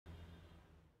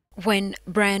When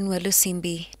Brian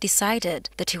Welusimbi decided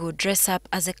that he would dress up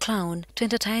as a clown to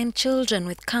entertain children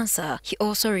with cancer, he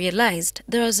also realized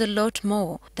there was a lot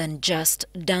more than just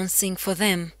dancing for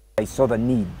them. I saw the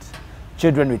need.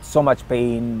 Children with so much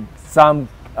pain, some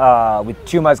with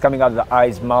tumors coming out of the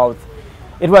eyes, mouth.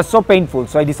 It was so painful,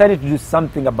 so I decided to do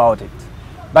something about it.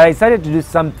 But I decided to do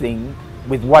something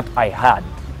with what I had.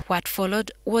 What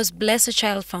followed was Bless a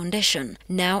Child Foundation,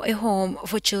 now a home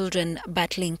for children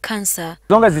battling cancer. As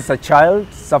long as it's a child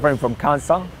suffering from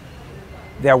cancer,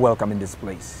 they are welcome in this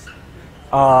place.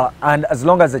 And as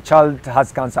long as the child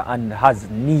has cancer and has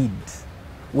need,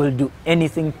 we'll do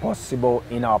anything possible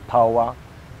in our power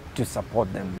to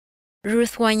support them.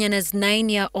 Ruth Wanyana's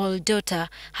 9-year-old daughter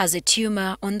has a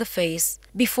tumor on the face.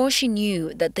 Before she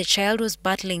knew that the child was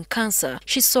battling cancer,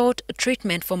 she sought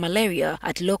treatment for malaria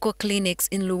at local clinics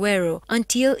in Luwero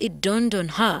until it dawned on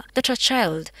her that her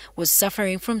child was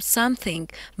suffering from something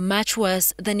much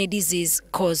worse than a disease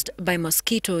caused by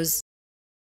mosquitoes.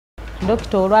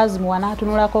 Dr. olwazimuwa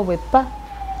n'atunulako bweppa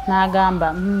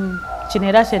n'agamba kino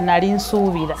era kye nali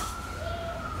nsuubira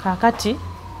kaakati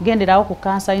genderawo ku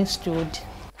Cancer Institute.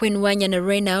 When Wanyana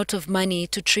ran out of money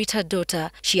to treat her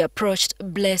daughter, she approached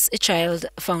Bless a Child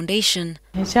Foundation.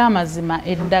 Ekyamazima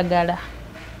eddagala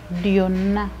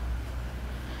lyonna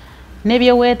ne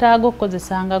bye weetaaga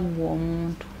okukozesanga ggwe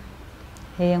omuntu,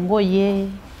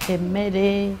 engoye,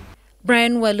 emmere.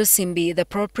 Brian Welusimbi, the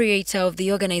proprietor of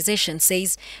the organization,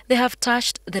 says they have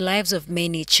touched the lives of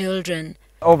many children.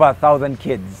 Over 1,000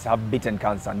 kids have beaten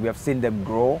cancer, and we have seen them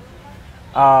grow.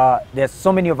 There's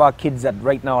so many of our kids that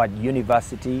right now are at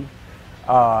university,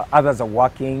 others are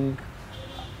working,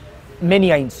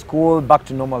 many are in school, back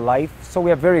to normal life. So we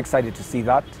are very excited to see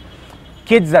that.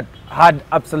 Kids that had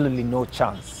absolutely no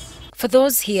chance. For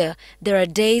those here, there are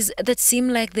days that seem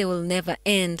like they will never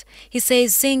end. He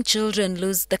says seeing children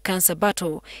lose the cancer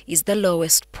battle is the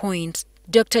lowest point.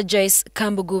 Dr. Joyce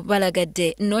Kambugu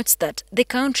Balagadde notes that the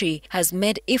country has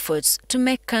made efforts to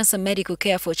make cancer medical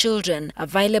care for children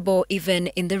available even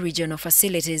in the regional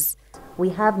facilities. We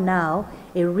have now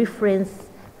a reference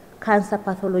cancer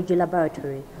pathology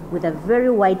laboratory with a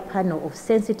very wide panel of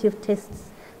sensitive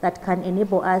tests that can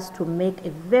enable us to make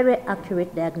a very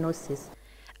accurate diagnosis.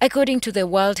 According to the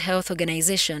World Health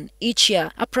Organization, each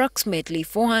year approximately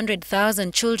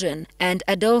 400,000 children and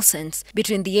adolescents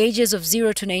between the ages of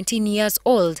 0 to 19 years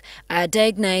old are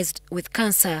diagnosed with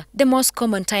cancer. The most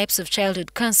common types of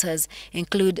childhood cancers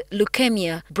include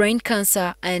leukemia, brain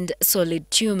cancer and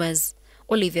solid tumors.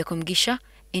 Olivia Kumgisha,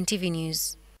 NTV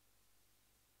News.